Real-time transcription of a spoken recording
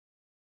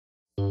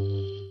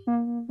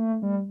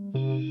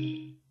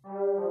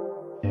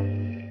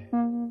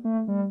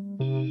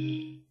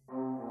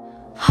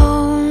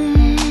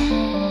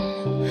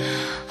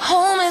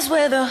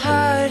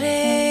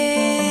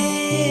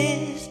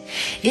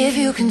if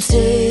you can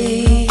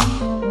stay.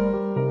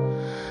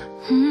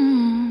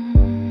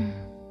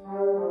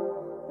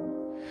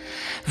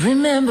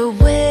 Remember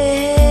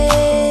when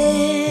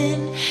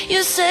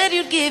you said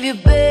you'd give your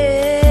best?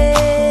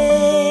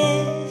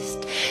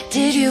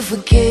 Did you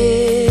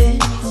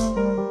forget?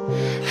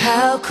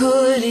 How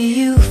could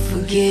you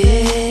forget?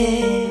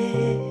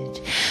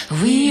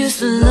 We used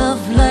to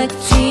love like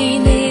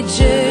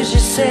teenagers. You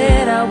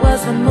said I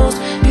was the most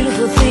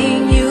beautiful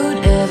thing